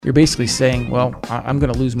You're basically saying, well, I'm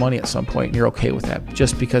going to lose money at some point, and you're okay with that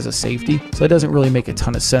just because of safety. So it doesn't really make a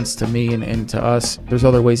ton of sense to me and to us. There's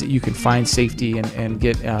other ways that you can find safety and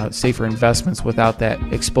get safer investments without that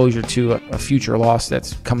exposure to a future loss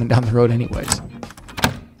that's coming down the road anyways.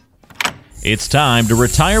 It's time to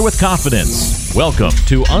retire with confidence. Welcome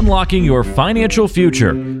to Unlocking Your Financial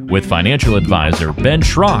Future with financial advisor Ben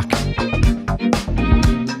Schrock.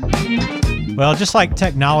 Well, just like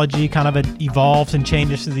technology kind of evolves and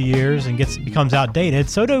changes through the years and becomes outdated,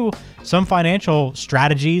 so do some financial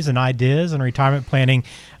strategies and ideas and retirement planning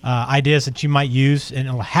ideas that you might use and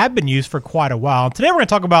have been used for quite a while. Today we're going to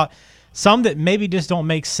talk about some that maybe just don't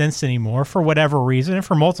make sense anymore for whatever reason and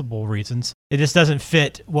for multiple reasons. It just doesn't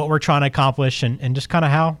fit what we're trying to accomplish and just kind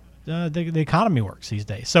of how the economy works these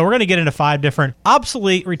days. So we're going to get into 5 different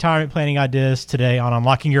obsolete retirement planning ideas today on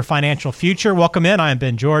Unlocking Your Financial Future. Welcome in. I am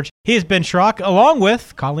Ben George. He is Ben Schrock, along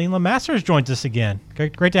with Colleen Lemasters joins us again.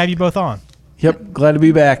 Great to have you both on. Yep, glad to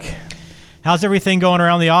be back. How's everything going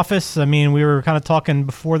around the office? I mean, we were kind of talking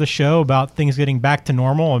before the show about things getting back to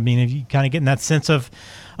normal. I mean, are you kind of getting that sense of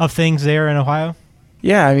things there in Ohio?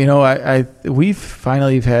 Yeah, we've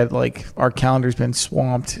finally had, like, our calendar's been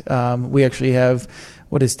swamped. We actually have,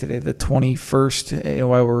 what is today, the 21st,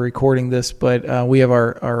 while we're recording this, but we have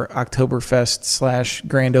our Oktoberfest /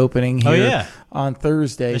 grand opening here on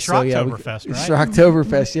Thursday. The Schrocktoberfest, right?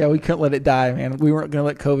 Schrocktoberfest, yeah, we couldn't let it die, man. We weren't going to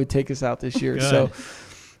let COVID take us out this year. Good. So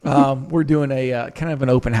we're doing a kind of an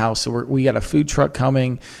open house. So we got a food truck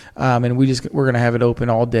coming, and we're going to have it open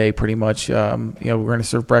all day pretty much. We're going to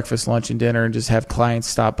serve breakfast, lunch, and dinner, and just have clients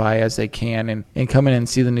stop by as they can and come in and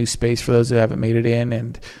see the new space for those who haven't made it in.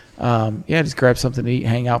 And just grab something to eat,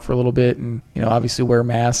 hang out for a little bit, and obviously wear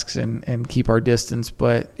masks and keep our distance.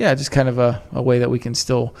 But yeah, just kind of a way that we can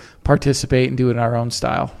still participate and do it in our own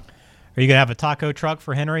style. Are you going to have a taco truck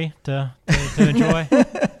for Henry to enjoy?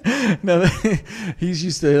 No, he's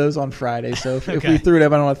used to those on Friday. So if Okay. we threw it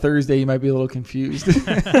up on a Thursday, he might be a little confused.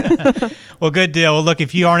 Well, good deal. Well, look,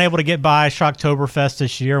 if you aren't able to get by Schrocktoberfest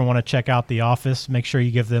this year and want to check out the office, make sure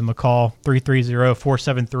you give them a call,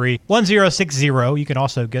 330-473-1060. You can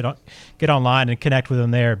also get online and connect with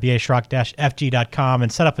them there at baschrock-fg.com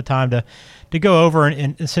and set up a time to go over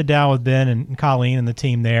and sit down with Ben and Colleen and the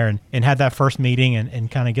team there and have that first meeting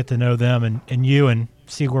and kind of get to know them and you and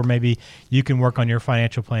see where maybe you can work on your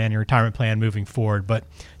financial plan, your retirement plan moving forward. But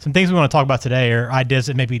some things we want to talk about today are ideas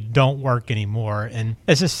that maybe don't work anymore. And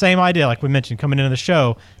it's the same idea, like we mentioned, coming into the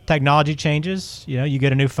show. Technology changes. You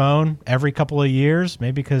get a new phone every couple of years,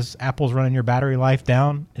 maybe because Apple's running your battery life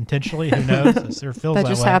down intentionally. Who knows? It sort of feels that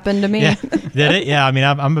just way. happened to me. Yeah. Did it? Yeah. I mean,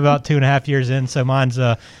 I'm about 2.5 years in, so mine's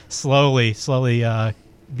slowly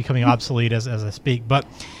becoming obsolete as I speak. But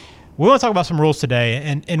we want to talk about some rules today,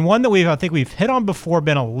 and one that I think we've hit on before,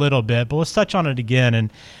 been a little bit, but let's touch on it again.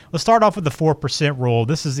 And let's start off with the 4% rule.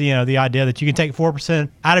 This is the idea that you can take 4%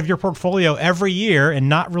 out of your portfolio every year and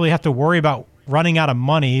not really have to worry about running out of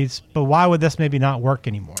money. But why would this maybe not work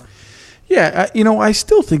anymore? Yeah, I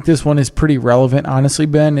still think this one is pretty relevant, honestly,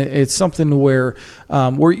 Ben. It's something where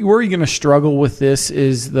you're going to struggle with this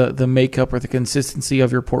is the makeup or the consistency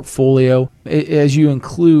of your portfolio. As you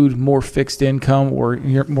include more fixed income or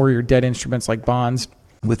more your debt instruments like bonds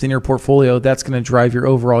within your portfolio, that's going to drive your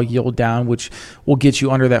overall yield down, which will get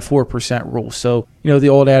you under that 4% rule. So, the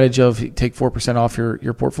old adage of take 4% off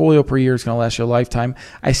your portfolio per year is going to last you a lifetime.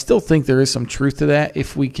 I still think there is some truth to that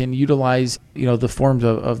if we can utilize, the forms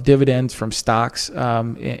of dividends from stocks,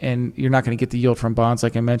 and you're not going to get the yield from bonds,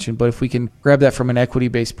 like I mentioned, but if we can grab that from an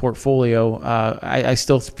equity-based portfolio, I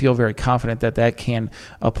still feel very confident that can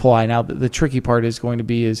apply. Now, the tricky part is going to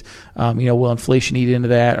be will inflation eat into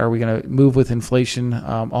that? Are we going to move with inflation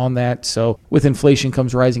on that? So with inflation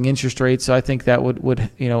comes rising interest rates. So I think that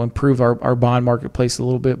would improve our bond marketplace a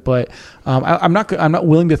little bit. But I'm not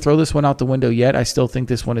willing to throw this one out the window yet. I still think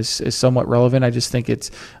this one is somewhat relevant. I just think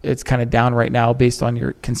it's kind of down right now based on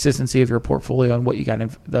your consistency of your portfolio and what you got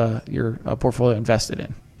your portfolio invested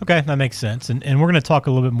in. Okay, that makes sense. And we're going to talk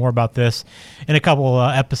a little bit more about this in a couple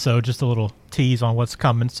episodes, just a little tease on what's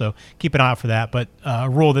coming. So keep an eye out for that. But a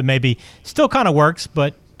rule that maybe still kind of works,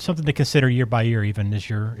 but something to consider year by year, even as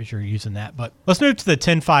you're using that. But let's move to the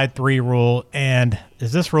 10-5-3 rule. And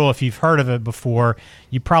is this rule, if you've heard of it before,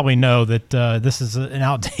 you probably know that this is an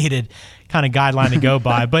outdated kind of guideline to go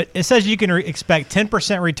by. But it says you can expect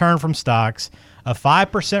 10% return from stocks, a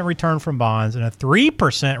 5% return from bonds, and a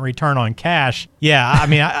 3% return on cash. Yeah, I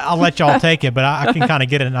mean, I'll let y'all take it, but I can kind of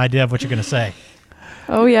get an idea of what you're going to say.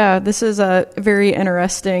 Oh, yeah. This is a very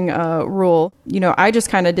interesting rule. I just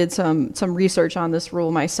kind of did some research on this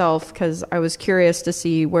rule myself because I was curious to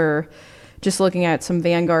see where just looking at some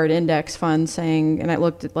Vanguard index funds saying, and I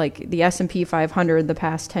looked at like the S&P 500 the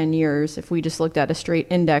past 10 years, if we just looked at a straight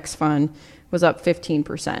index fund, was up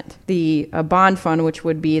 15%. The bond fund, which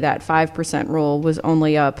would be that 5% rule, was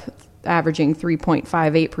only up averaging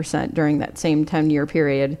 3.58% during that same 10-year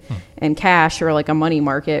period. And cash, or like a money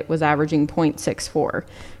market, was averaging 0.64.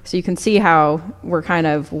 So you can see how we're kind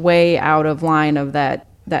of way out of line of that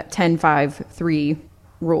 10-5-3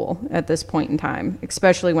 rule at this point in time,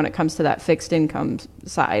 especially when it comes to that fixed income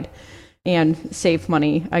side and safe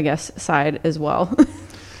money, I guess, side as well.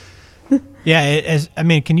 Yeah,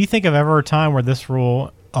 can you think of ever a time where this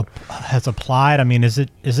rule has applied? I mean, is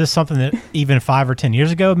this something that even 5 or 10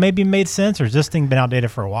 years ago maybe made sense, or has this thing been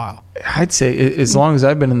outdated for a while? I'd say as long as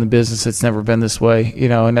I've been in the business, it's never been this way,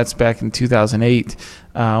 and that's back in 2008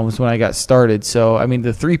 was when I got started. So, I mean,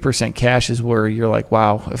 the 3% cash is where you're like,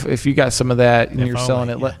 wow, if you got some of that and you're selling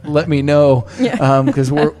it, let me know,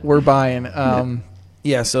 because we're buying.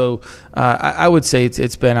 Yeah, so I would say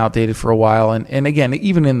it's been outdated for a while, and again,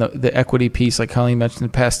 even in the equity piece, like Colleen mentioned,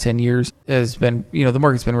 the past 10 years has been, the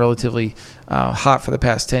market's been relatively hot for the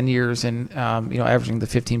past 10 years, and averaging the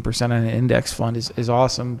 15% on an index fund is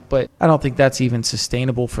awesome, but I don't think that's even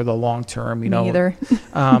sustainable for the long term. Neither.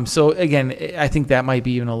 So again, I think that might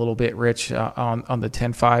be even a little bit rich on the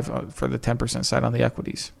 10-5 for the 10% side on the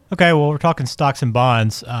equities. Okay, well, we're talking stocks and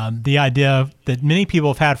bonds. The idea that many people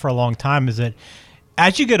have had for a long time is that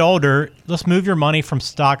as you get older, let's move your money from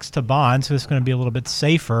stocks to bonds, so it's going to be a little bit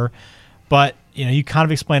safer. But you kind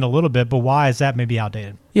of explained a little bit, but why is that maybe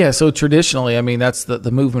outdated? Yeah, so traditionally, I mean, that's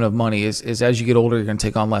the movement of money is as you get older, you're going to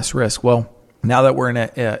take on less risk. Well, now that we're in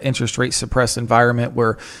an interest rate suppressed environment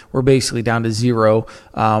where we're basically down to zero,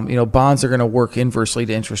 bonds are going to work inversely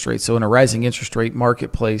to interest rates. So in a rising interest rate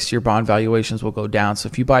marketplace, your bond valuations will go down. So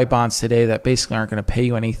if you buy bonds today that basically aren't going to pay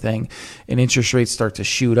you anything, and interest rates start to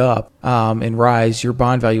shoot up and rise, your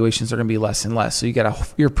bond valuations are going to be less and less. So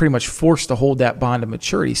you're pretty much forced to hold that bond to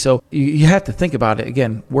maturity. So you have to think about it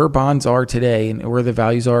again, where bonds are today and where the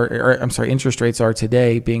values interest rates are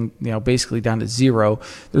today, being basically down to zero.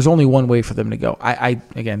 There's only one way for them to go. I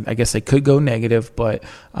guess they could go negative, but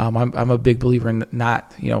I'm a big believer in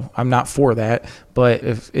not, I'm not for that. But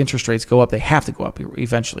if interest rates go up, they have to go up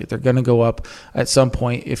eventually. They're going to go up at some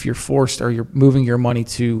point. If you're forced or you're moving your money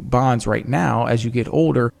to bonds right now, as you get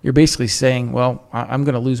older, you're basically saying, well, I'm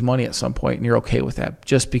going to lose money at some point, and you're okay with that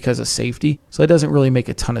just because of safety. So it doesn't really make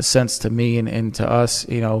a ton of sense to me and to us.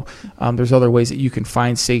 There's other ways that you can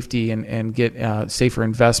find safety and get safer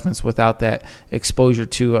investments without that exposure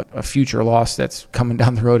to a future loss that's coming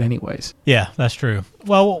down the road anyways. Yeah, that's true.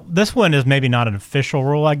 Well, this one is maybe not an official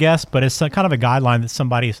rule, I guess, but it's kind of a guideline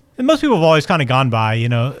that most people have always kind of gone by,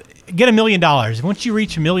 get $1 million. Once you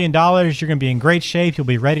reach $1 million, you're going to be in great shape. You'll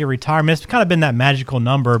be ready to retire. I mean, it's kind of been that magical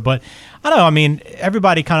number, but I don't know. I mean,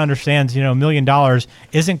 everybody kind of understands, $1 million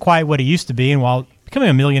isn't quite what it used to be. And while becoming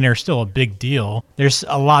a millionaire is still a big deal, there's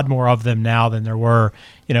a lot more of them now than there were,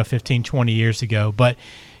 15, 20 years ago. But,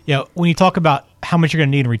 when you talk about how much you're going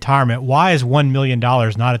to need in retirement, why is $1 million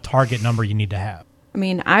not a target number you need to have? I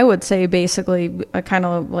mean, I would say basically kind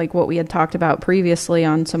of like what we had talked about previously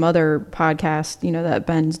on some other podcasts, that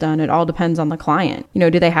Ben's done. It all depends on the client. Do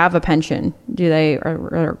they have a pension?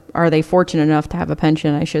 Or are they fortunate enough to have a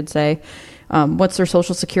pension, I should say? What's their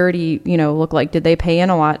Social Security, look like? Did they pay in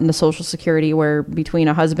a lot into Social Security, where between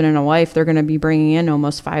a husband and a wife, they're going to be bringing in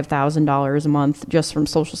almost $5,000 a month just from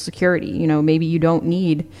Social Security? Maybe you don't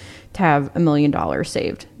need to have $1 million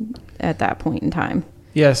saved at that point in time.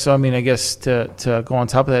 Yeah, so I mean, I guess to go on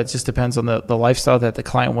top of that, it just depends on the lifestyle that the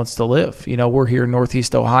client wants to live. We're here in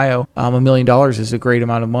Northeast Ohio. $1 million is a great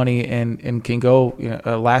amount of money and can go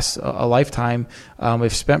last a lifetime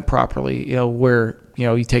if spent properly. Where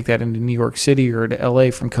you take that into New York City or to LA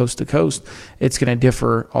from coast to coast, it's going to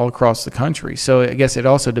differ all across the country. So I guess it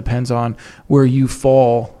also depends on where you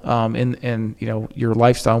fall in your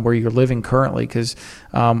lifestyle and where you're living currently, because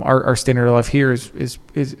our standard of life here is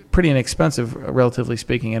pretty inexpensive, relatively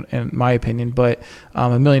speaking, in my opinion. But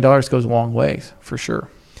 $1 million goes a long way for sure.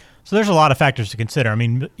 So there's a lot of factors to consider. I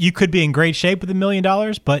mean, you could be in great shape with $1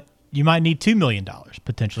 million, but you might need $2 million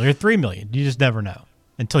potentially, or $3 million. You just never know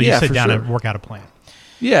until you sit down and work out a plan.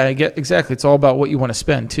 Yeah, exactly. It's all about what you want to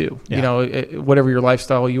spend too. Yeah. Whatever your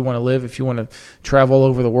lifestyle you want to live. If you want to travel all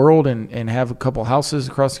over the world and have a couple houses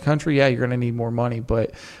across the country, you're going to need more money.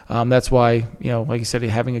 But that's why, like you said,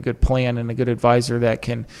 having a good plan and a good advisor that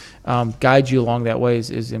can guide you along that way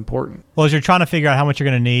is important. Well, as you're trying to figure out how much you're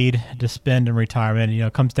going to need to spend in retirement,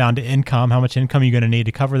 it comes down to income, how much income you're going to need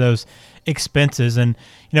to cover those expenses. And,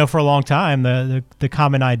 for a long time, the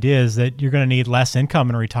common idea is that you're going to need less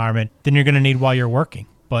income in retirement than you're going to need while you're working.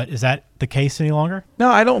 but is that the case any longer? No,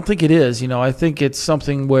 I don't think it is. I think it's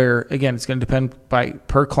something where, again, it's going to depend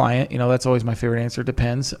per client. That's always my favorite answer,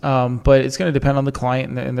 depends. But it's going to depend on the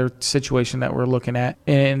client and their situation that we're looking at.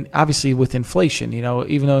 And obviously with inflation,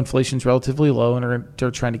 even though inflation's relatively low and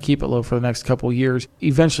they're trying to keep it low for the next couple of years,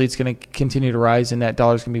 eventually it's going to continue to rise and that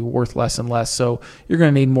dollar's going to be worth less and less. So you're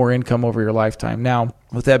going to need more income over your lifetime. Now,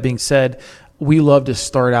 with that being said, we love to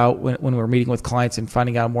start out when we're meeting with clients and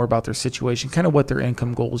finding out more about their situation, kind of what their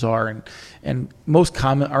income goals are. And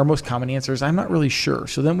our most common answer is, I'm not really sure.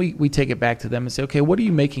 So then we take it back to them and say, okay, what are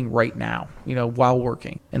you making right now, while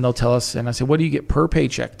working? And they'll tell us, and I say, what do you get per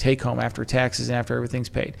paycheck, take home after taxes and after everything's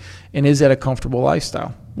paid? And is that a comfortable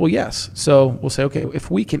lifestyle? Well, yes. So we'll say, okay, if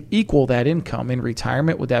we can equal that income in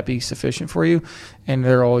retirement, would that be sufficient for you? And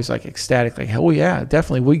they're always like ecstatic, like, oh yeah,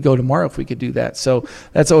 definitely. We'd go tomorrow if we could do that. So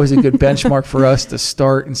that's always a good benchmark for us to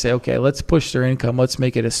start and say, okay, let's push their income. Let's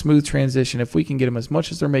make it a smooth transition. If we can get them as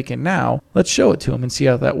much as they're making now, let's show it to them and see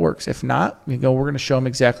how that works. If not, we're going to show them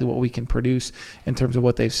exactly what we can produce in terms of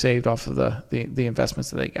what they've saved off of the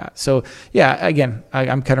investments that they got. So yeah, again,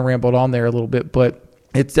 I'm kind of rambled on there a little bit, but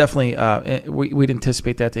it's definitely, we'd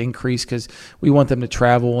anticipate that to increase because we want them to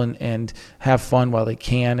travel and have fun while they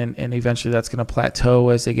can. And eventually that's going to plateau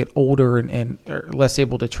as they get older and are less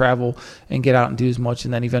able to travel and get out and do as much,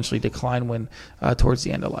 and then eventually decline when towards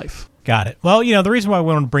the end of life. Got it. Well, the reason why we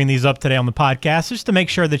want to bring these up today on the podcast is to make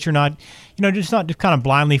sure that you're not, just kind of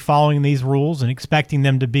blindly following these rules and expecting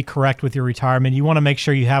them to be correct with your retirement. You want to make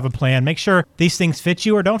sure you have a plan. Make sure these things fit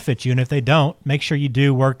you or don't fit you. And if they don't, make sure you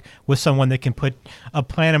do work with someone that can put a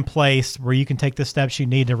plan in place where you can take the steps you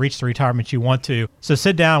need to reach the retirement you want to. So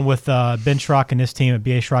sit down with Ben Schrock and his team at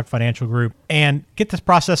BA Schrock Financial Group and get this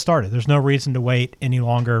process started. There's no reason to wait any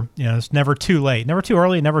longer. It's never too late, never too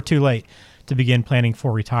early, never too late to begin planning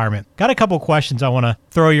for retirement. Got a couple of questions I want to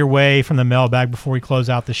throw your way from the mailbag before we close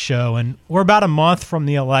out the show. And we're about a month from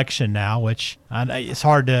the election now, which it's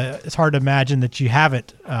hard to imagine that you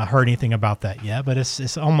haven't heard anything about that yet. But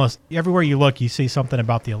it's almost everywhere you look, you see something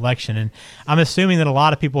about the election. And I'm assuming that a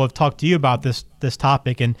lot of people have talked to you about this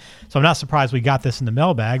topic, and so I'm not surprised we got this in the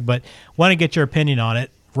mailbag. But want to get your opinion on it.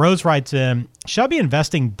 Rose writes in, should I be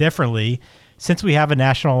investing differently since we have a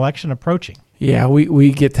national election approaching? Yeah,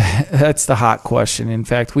 we get that. That's the hot question. In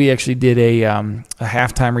fact, we actually did a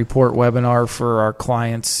halftime report webinar for our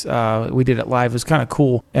clients. We did it live. It was kind of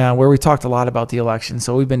cool, where we talked a lot about the election.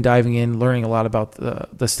 So we've been diving in, learning a lot about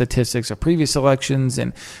the statistics of previous elections,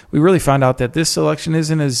 and we really found out that this election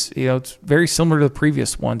isn't as, it's very similar to the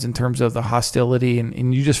previous ones in terms of the hostility,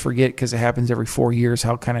 and you just forget because it happens every 4 years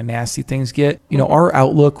how kind of nasty things get. Our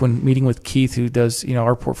outlook when meeting with Keith, who does,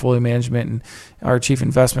 our portfolio management, and our chief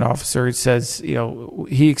investment officer, it says,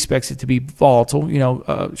 he expects it to be volatile,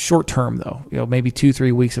 short term though, maybe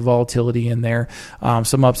 2-3 weeks of volatility in there,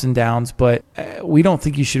 some ups and downs, but we don't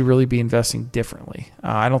think you should really be investing differently.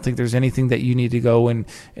 I don't think there's anything that you need to go and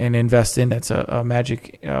invest in that's a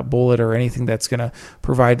magic bullet or anything that's going to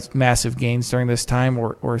provide massive gains during this time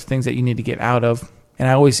or things that you need to get out of. And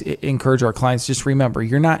I always encourage our clients, just remember,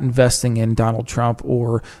 you're not investing in Donald Trump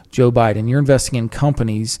or Joe Biden. You're investing in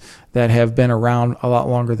companies that have been around a lot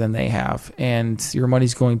longer than they have. And your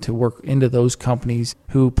money's going to work into those companies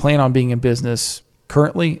who plan on being in business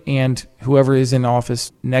currently and whoever is in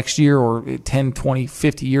office next year or 10, 20,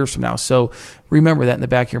 50 years from now. So remember that in the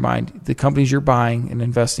back of your mind. The companies you're buying and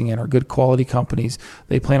investing in are good quality companies.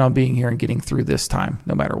 They plan on being here and getting through this time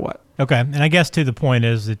no matter what. Okay. And I guess too, the point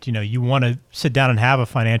is that, you want to sit down and have a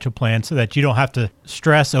financial plan so that you don't have to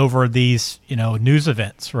stress over these, news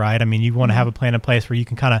events, right? I mean, you want to have a plan in place where you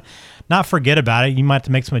can kind of not forget about it. You might have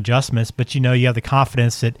to make some adjustments, but you have the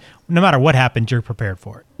confidence that no matter what happens, you're prepared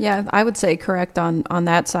for it. Yeah, I would say correct on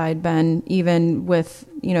that side, Ben. Even with,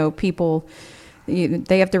 people,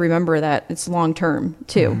 they have to remember that it's long term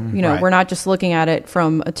too. Right. We're not just looking at it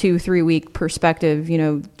from a 2-3 week perspective.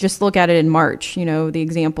 Just look at it in March. The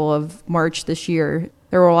example of March this year,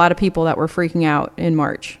 there were a lot of people that were freaking out in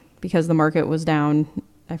March because the market was down.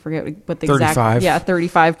 I forget what the 35. exact. Yeah,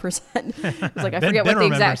 35%. I was like, I forget what the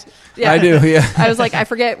exact. Yeah, I do. Yeah. I was like, I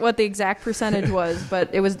forget what the exact percentage was, but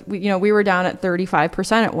it was. We were down at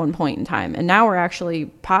 35% at one point in time, and now we're actually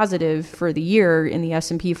positive for the year in the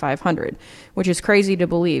S&P 500, which is crazy to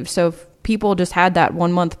believe. So if people just had that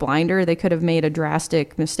 1 month blinder, they could have made a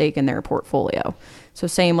drastic mistake in their portfolio. So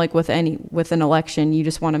same like with an election, you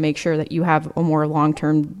just want to make sure that you have a more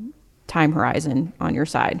long-term time horizon on your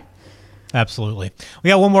side. Absolutely. We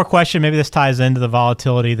got one more question. Maybe this ties into the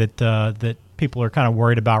volatility that people are kind of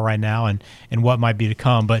worried about right now and what might be to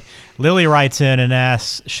come. But Lily writes in and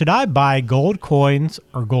asks, should I buy gold coins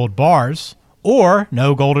or gold bars or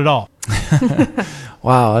no gold at all?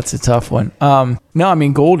 Wow, that's a tough one. No, I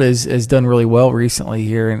mean, gold has done really well recently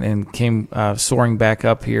here and came soaring back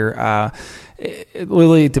up here. It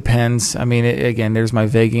really depends. I mean, again, there's my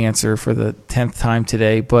vague answer for the 10th time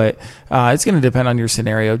today, but it's going to depend on your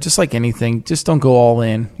scenario. Just like anything, just don't go all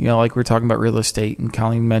in. You know, like we're talking about real estate, and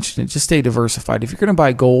Colleen mentioned it. Just stay diversified. If you're going to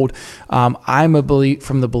buy gold, I'm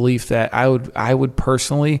from the belief that I would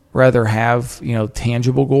personally rather have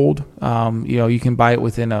tangible gold. You can buy it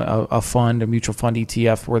within a fund, a mutual fund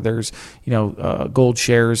ETF, where there's gold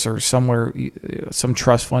shares or somewhere, some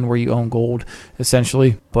trust fund where you own gold,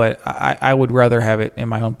 essentially. But I would rather have it in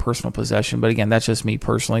my own personal possession. But again, that's just me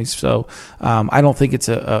personally. So I don't think it's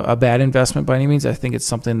a bad investment by any means. I think it's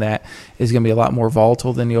something that is going to be a lot more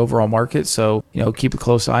volatile than the overall market. So, keep a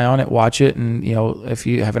close eye on it, watch it. And, if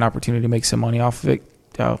you have an opportunity to make some money off of it,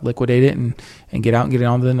 liquidate it and get out and get it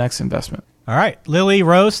on to the next investment. All right. Lily,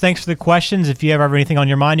 Rose, thanks for the questions. If you ever have anything on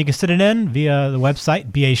your mind, you can send it in via the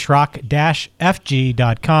website,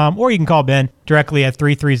 baschrock-fg.com, or you can call Ben directly at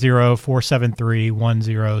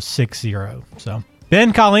 330-473-1060. So,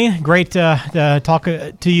 Ben, Colleen, great to talk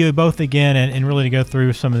to you both again and really to go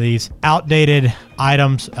through some of these outdated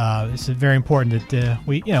items. It's very important that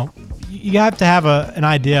you have to have an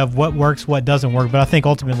idea of what works, what doesn't work. But I think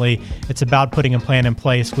ultimately it's about putting a plan in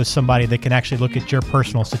place with somebody that can actually look at your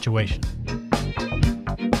personal situation.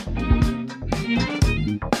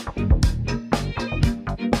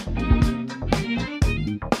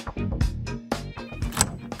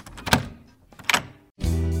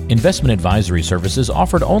 Investment advisory services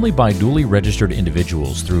offered only by duly registered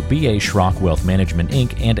individuals through B.A. Schrock Wealth Management,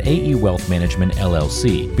 Inc. and A.E. Wealth Management,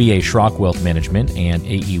 LLC. B.A. Schrock Wealth Management and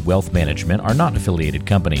A.E. Wealth Management are not affiliated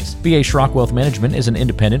companies. B.A. Schrock Wealth Management is an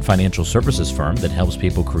independent financial services firm that helps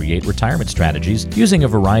people create retirement strategies using a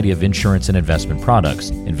variety of insurance and investment products.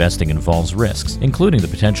 Investing involves risks, including the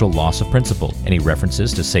potential loss of principal. Any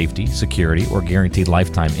references to safety, security, or guaranteed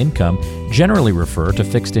lifetime income generally refer to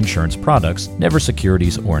fixed insurance products, never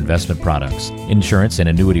securities or investment products. Insurance and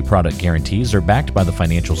annuity product guarantees are backed by the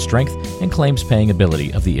financial strength and claims-paying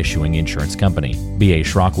ability of the issuing insurance company. B.A.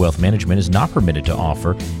 Schrock Wealth Management is not permitted to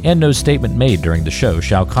offer, and no statement made during the show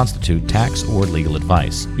shall constitute tax or legal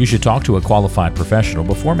advice. You should talk to a qualified professional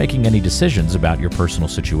before making any decisions about your personal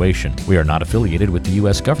situation. We are not affiliated with the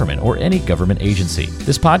U.S. government or any government agency.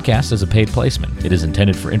 This podcast is a paid placement. It is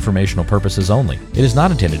intended for informational purposes only. It is not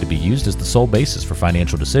intended to be used as the sole basis for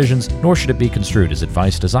financial decisions, nor should it be construed as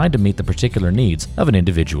advice designed to meet the particular needs of an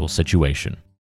individual situation.